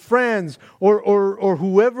or your friends or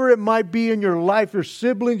whoever it might be in your life, your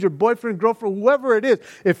siblings, your boyfriend, girlfriend, whoever it is,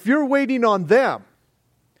 if you're waiting on them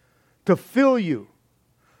to fill you,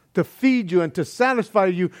 to feed you and to satisfy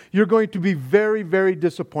you, you're going to be very, very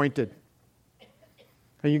disappointed.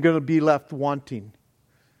 And you're going to be left wanting.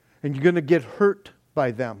 And you're going to get hurt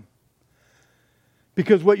by them.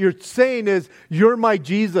 Because what you're saying is, you're my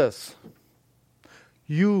Jesus.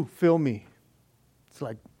 You fill me. It's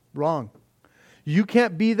like, wrong. You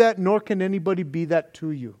can't be that, nor can anybody be that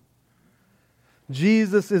to you.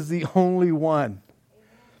 Jesus is the only one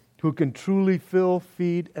who can truly fill,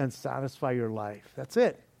 feed, and satisfy your life. That's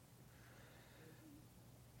it.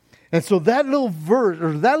 And so that little verse,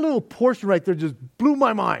 or that little portion right there just blew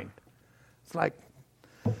my mind. It's like,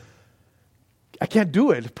 I can't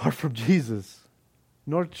do it apart from Jesus.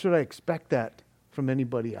 Nor should I expect that from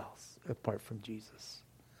anybody else apart from Jesus.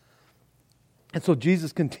 And so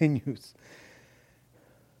Jesus continues.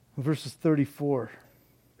 Verses 34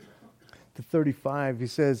 to 35, he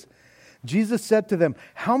says, Jesus said to them,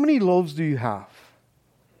 "How many loaves do you have?"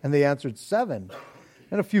 And they answered, 7,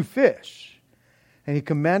 and a few fish. And he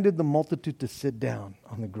commanded the multitude to sit down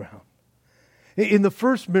on the ground. In the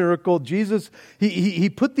first miracle, Jesus, he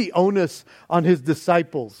put the onus on his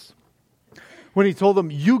disciples when he told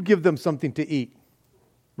them, you give them something to eat.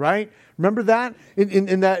 Right? Remember that?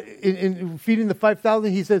 In feeding the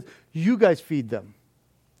 5,000, he says, you guys feed them.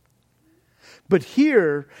 But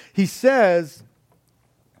here, he says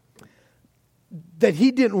that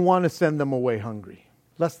he didn't want to send them away hungry,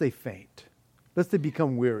 lest they faint, lest they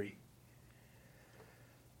become weary.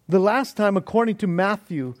 The last time, according to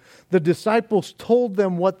Matthew, the disciples told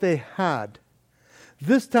them what they had.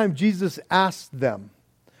 This time, Jesus asked them,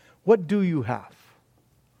 what do you have?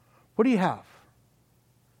 What do you have?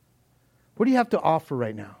 What do you have to offer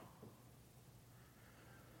right now?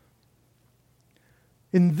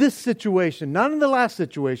 In this situation, not in the last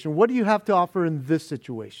situation, what do you have to offer in this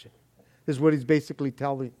situation? Is what he's basically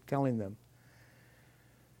telling them.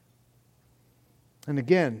 And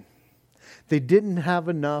again, they didn't have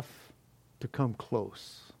enough to come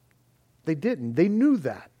close. They didn't. They knew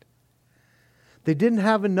that. They didn't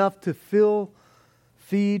have enough to fill,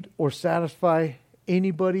 feed, or satisfy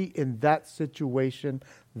anybody in that situation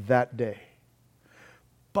that day.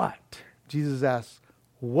 But Jesus asks,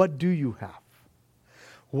 what do you have?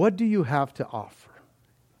 What do you have to offer?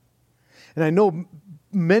 And I know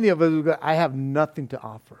many of us go, I have nothing to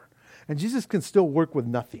offer. And Jesus can still work with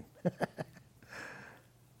nothing.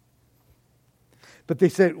 But they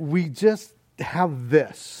said, we just have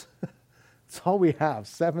this. That's all we have,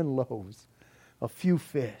 7 loaves, a few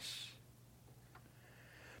fish.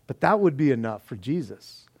 But that would be enough for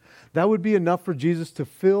Jesus. That would be enough for Jesus to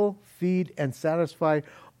fill, feed, and satisfy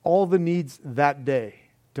all the needs that day,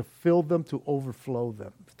 to fill them, to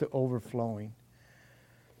overflowing.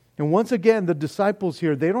 And once again, the disciples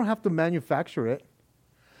here, they don't have to manufacture it.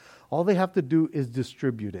 All they have to do is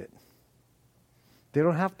distribute it. They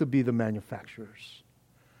don't have to be the manufacturers.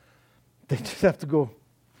 They just have to go,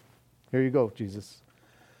 here you go, Jesus.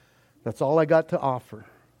 That's all I got to offer.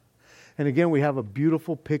 And again, we have a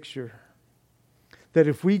beautiful picture that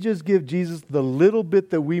if we just give Jesus the little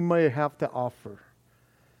bit that we may have to offer,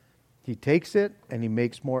 He takes it and He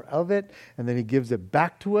makes more of it, and then He gives it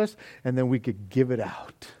back to us, and then we could give it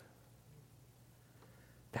out.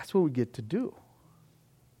 That's what we get to do.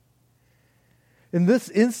 In this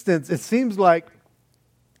instance, it seems like,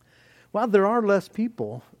 well, there are less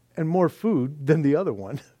people and more food than the other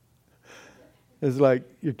one. It's like,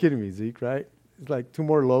 you're kidding me, Zeke, right? It's like 2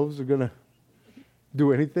 more loaves are going to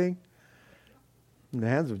do anything? In the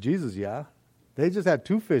hands of Jesus, yeah. They just had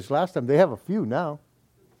 2 fish last time. They have a few now.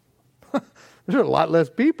 There's a lot less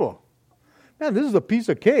people. Man, this is a piece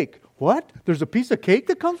of cake. What? There's a piece of cake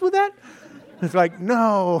that comes with that? It's like,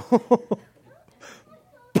 no.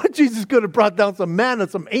 But Jesus could have brought down some manna,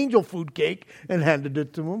 some angel food cake, and handed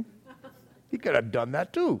it to him. He could have done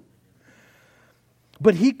that too.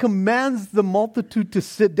 But He commands the multitude to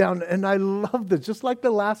sit down. And I love this, just like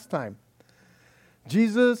the last time.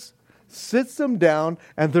 Jesus sits them down,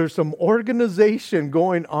 and there's some organization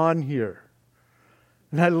going on here.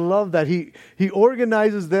 And I love that. He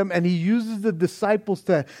organizes them, and He uses the disciples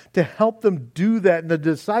to help them do that. And the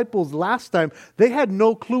disciples last time, they had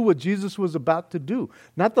no clue what Jesus was about to do.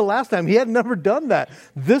 Not the last time. He had never done that.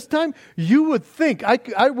 This time, you would think,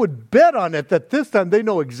 I would bet on it, that this time they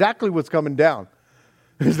know exactly what's coming down.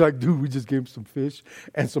 He's like, dude, we just gave him some fish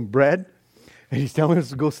and some bread. And He's telling us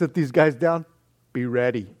to go sit these guys down. Be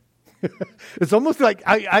ready. It's almost like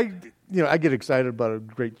I get excited about a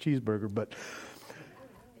great cheeseburger, but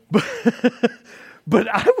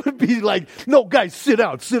I would be like, no, guys, sit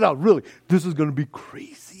down, really. This is going to be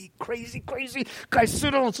crazy. Guys,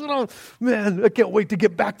 sit down. Man, I can't wait to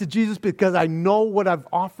get back to Jesus because I know what I've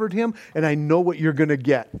offered Him and I know what you're going to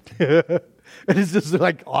get. And it's just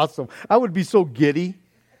like awesome. I would be so giddy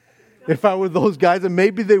if I were those guys, and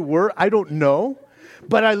maybe they were, I don't know.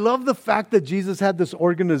 But I love the fact that Jesus had this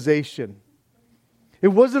organization. It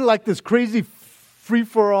wasn't like this crazy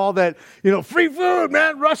free-for-all that, free food,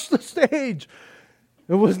 man, rush the stage.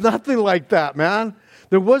 It was nothing like that, man.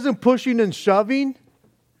 There wasn't pushing and shoving.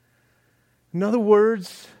 In other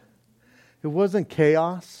words, it wasn't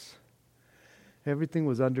chaos. Everything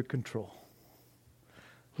was under control.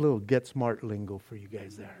 A little get smart lingo for you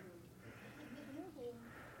guys there.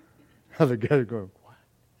 Other guys are going, what?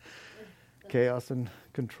 Chaos and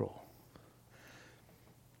control.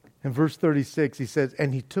 In verse 36, He says,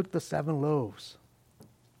 and He took the 7 loaves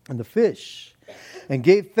and the fish, and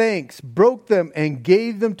gave thanks, broke them, and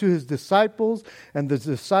gave them to His disciples, and the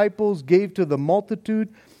disciples gave to the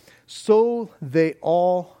multitude. So they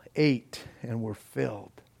all ate and were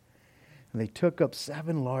filled. And they took up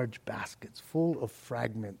 7 large baskets full of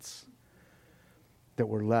fragments that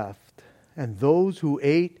were left. And those who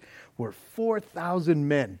ate were 4,000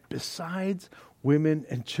 men, besides women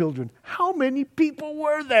and children. How many people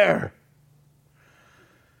were there?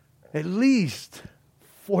 At least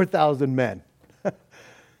 4,000 men.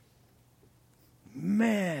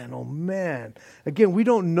 Man, oh man. Again, we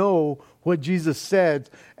don't know what Jesus said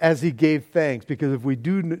as He gave thanks, because if we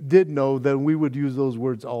did know, then we would use those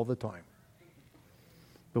words all the time.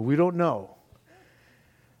 But we don't know.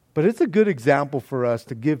 But it's a good example for us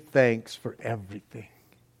to give thanks for everything.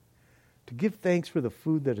 To give thanks for the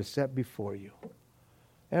food that is set before you.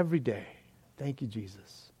 Every day. Thank you,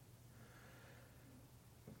 Jesus.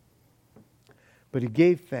 But He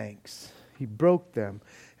gave thanks. He broke them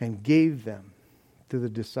and gave them to the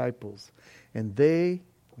disciples. And they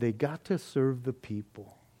got to serve the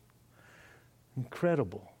people.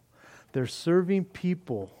 Incredible. They're serving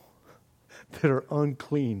people that are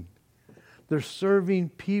unclean. They're serving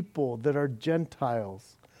people that are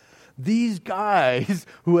Gentiles. These guys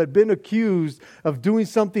who had been accused of doing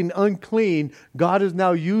something unclean, God is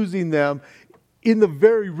now using them in the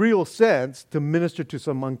very real sense to minister to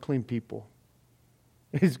some unclean people.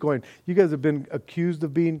 He's going, you guys have been accused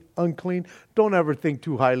of being unclean? Don't ever think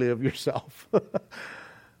too highly of yourself.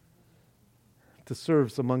 To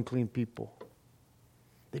serve some unclean people.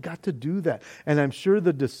 They got to do that. And I'm sure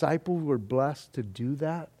the disciples were blessed to do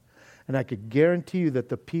that. And I could guarantee you that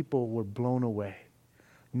the people were blown away.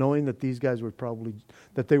 knowing that these guys were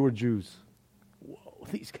that they were Jews. Whoa,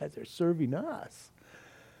 these guys are serving us.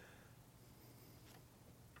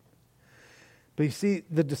 But you see,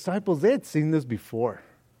 the disciples, they had seen this before.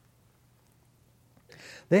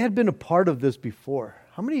 They had been a part of this before.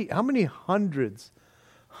 How many hundreds,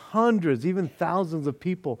 even thousands of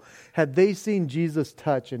people had they seen Jesus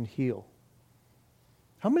touch and heal?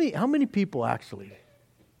 How many people actually?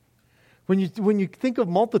 When you think of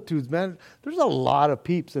multitudes, man, there's a lot of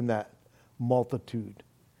peeps in that multitude.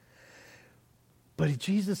 But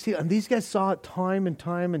Jesus healed, and these guys saw it time and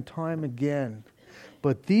time and time again.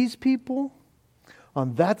 But these people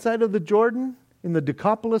on that side of the Jordan, in the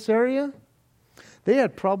Decapolis area, they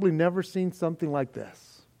had probably never seen something like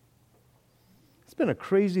this. It's been a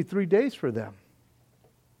crazy 3 days for them.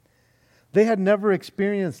 They had never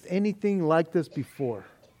experienced anything like this before.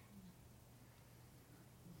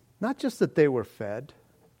 Not just that they were fed,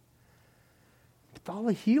 but all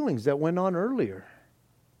the healings that went on earlier.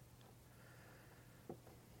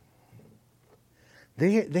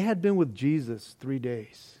 They had been with Jesus 3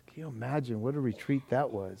 days. Can you imagine what a retreat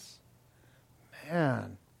that was?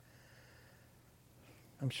 Man,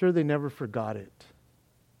 I'm sure they never forgot it.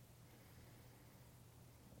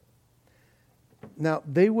 Now,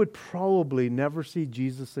 they would probably never see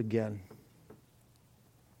Jesus again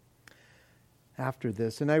after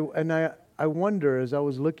this. And I wonder, as I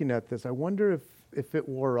was looking at this, I wonder if it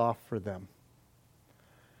wore off for them.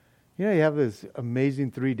 You know, you have this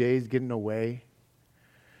amazing 3 days getting away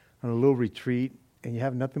on a little retreat, and you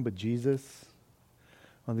have nothing but Jesus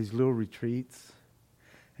on these little retreats.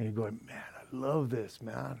 And you're going, man, I love this,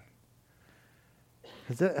 man.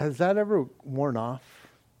 Has that ever worn off?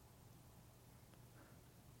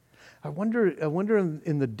 I wonder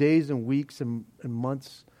in the days and weeks and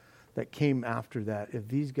months that came after that, if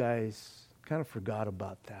these guys kind of forgot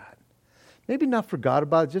about that. Maybe not forgot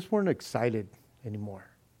about it, just weren't excited anymore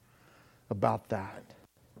about that.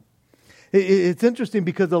 It's interesting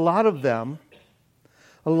because a lot of them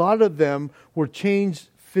were changed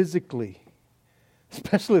physically.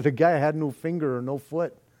 Especially the guy had no finger or no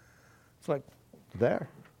foot. It's like, there.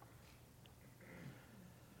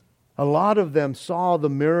 A lot of them saw the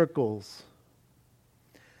miracles.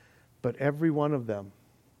 But every one of them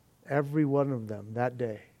that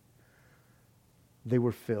day, they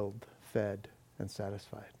were filled, fed, and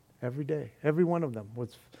satisfied. Every day. Every one of them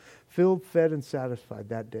was filled, fed, and satisfied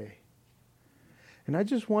that day. And I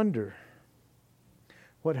just wonder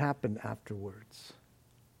what happened afterwards.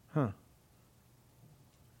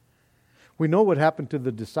 We know what happened to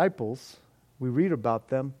the disciples. We read about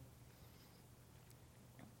them.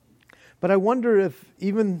 But I wonder if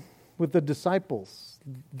even with the disciples,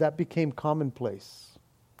 that became commonplace.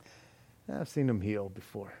 I've seen them heal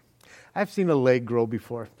before. I've seen a leg grow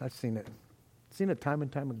before. I've seen it. Seen it time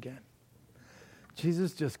and time again.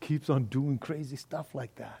 Jesus just keeps on doing crazy stuff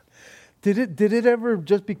like that. Did it ever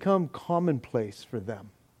just become commonplace for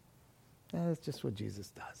them? That's just what Jesus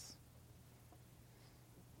does.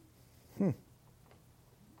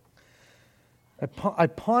 I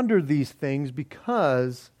ponder these things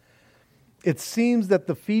because it seems that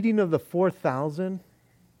the feeding of the 4,000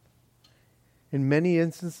 in many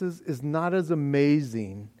instances is not as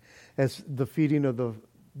amazing as the feeding of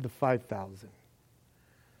the 5,000.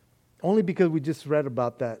 Only because we just read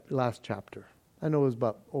about that last chapter. I know it was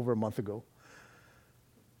about over a month ago.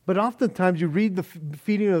 But oftentimes you read the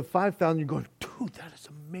feeding of the 5,000, you're going, dude, that is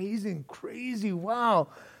amazing, crazy, wow.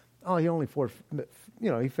 Oh,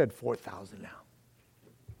 he fed 4,000 now.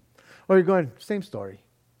 Or you're going, same story.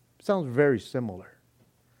 Sounds very similar.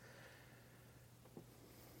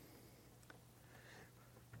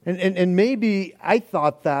 And maybe I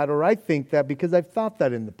thought that, or I think that because I've thought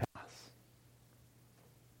that in the past.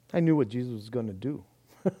 I knew what Jesus was going to do.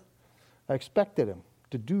 I expected him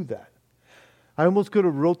to do that. I almost could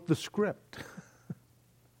have wrote the script.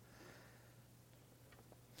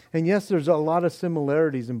 And yes, there's a lot of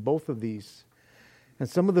similarities in both of these. And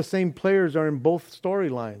some of the same players are in both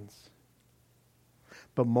storylines.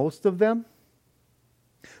 But most of them,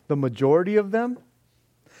 the majority of them,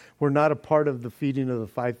 were not a part of the feeding of the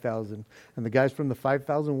 5,000. And the guys from the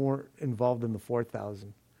 5,000 weren't involved in the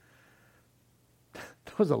 4,000.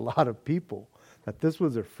 There was a lot of people that this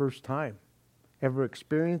was their first time ever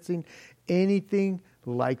experiencing anything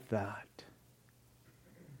like that.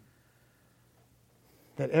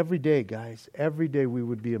 That every day, guys, every day we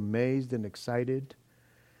would be amazed and excited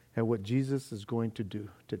at what Jesus is going to do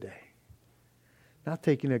today. Not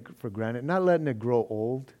taking it for granted, not letting it grow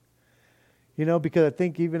old. You know, because I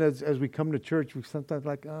think even as we come to church, we sometimes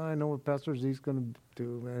like, I know what Pastor Zeke's going to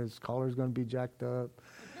do. Man, his collar's going to be jacked up.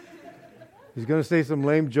 He's going to say some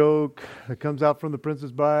lame joke that comes out from The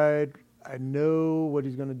Princess Bride. I know what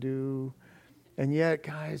he's going to do. And yet,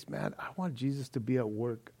 guys, man, I want Jesus to be at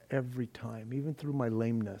work every time, even through my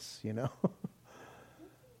lameness, you know.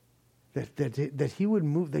 that he would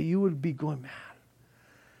move, that you would be going, man,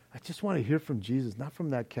 I just want to hear from Jesus, not from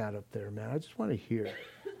that cat up there, man. I just want to hear.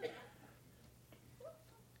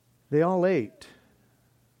 They all ate.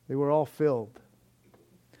 They were all filled.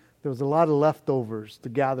 There was a lot of leftovers to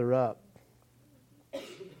gather up.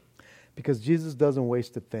 Because Jesus doesn't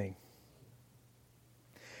waste a thing.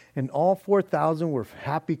 And all 4,000 were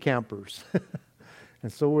happy campers.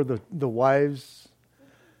 And so were the wives,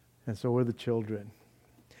 and so were the children.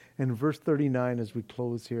 In verse 39, as we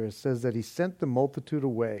close here, it says that he sent the multitude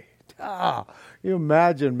away. You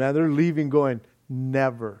imagine, man, they're leaving going,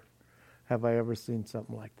 never have I ever seen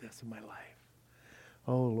something like this in my life.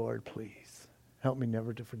 Oh, Lord, please, help me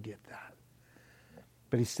never to forget that.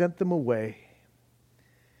 But he sent them away,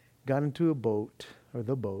 got into a boat, or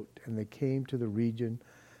the boat, and they came to the region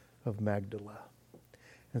of Magdala.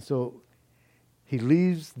 And so he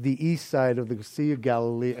leaves the east side of the Sea of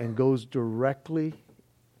Galilee and goes directly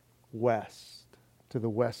west, to the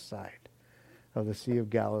west side of the Sea of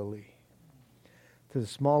Galilee, to the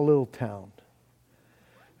small little town.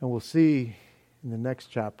 And we'll see in the next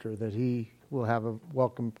chapter that he will have a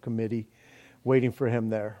welcome committee waiting for him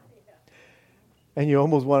there. And you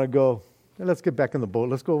almost want to go, hey, let's get back in the boat.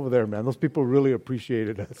 Let's go over there, man. Those people really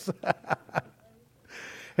appreciated us.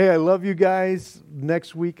 Hey, I love you guys.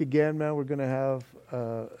 Next week, again, man, we're going to have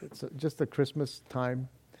it's just a Christmas time,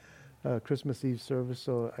 Christmas Eve service.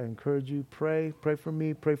 So I encourage you, pray for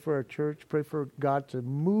me, pray for our church, pray for God to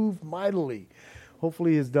move mightily.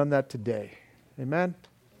 Hopefully he's done that today. Amen?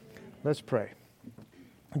 Let's pray.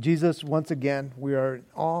 Jesus, once again, we are in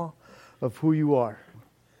awe of who you are.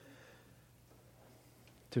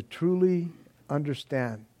 To truly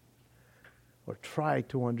understand or try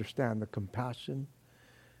to understand the compassion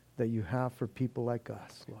that you have for people like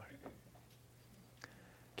us, Lord.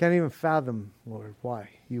 Can't even fathom, Lord, why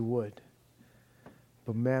you would.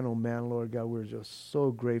 But man, oh man, Lord God, we're just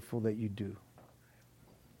so grateful that you do.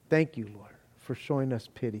 Thank you, Lord, for showing us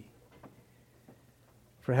pity,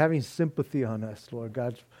 for having sympathy on us, Lord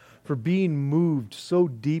God, for being moved so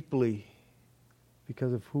deeply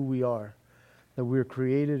because of who we are, that we are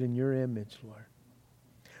created in your image, Lord.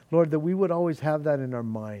 Lord, that we would always have that in our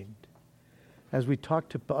mind as we talk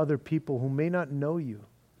to other people who may not know you,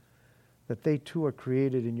 that they too are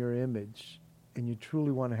created in your image and you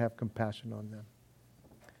truly want to have compassion on them.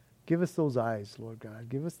 Give us those eyes, Lord God.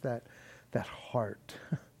 Give us that heart.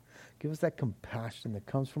 Give us that compassion that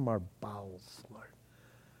comes from our bowels, Lord,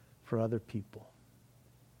 for other people.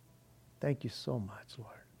 Thank you so much,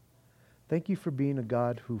 Lord. Thank you for being a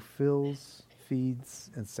God who fills,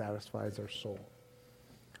 feeds, and satisfies our soul.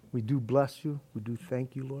 We do bless you. We do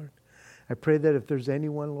thank you, Lord. I pray that if there's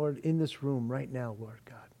anyone, Lord, in this room right now, Lord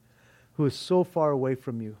God, who is so far away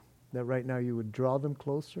from you, that right now you would draw them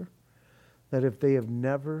closer, that if they have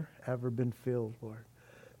never, ever been filled, Lord,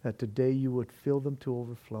 that today you would fill them to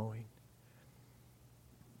overflowing.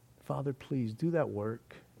 Father, please do that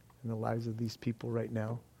work in the lives of these people right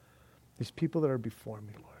now, these people that are before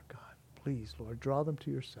me, Lord God. Please, Lord, draw them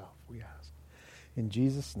to yourself, we ask. In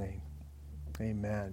Jesus' name, amen.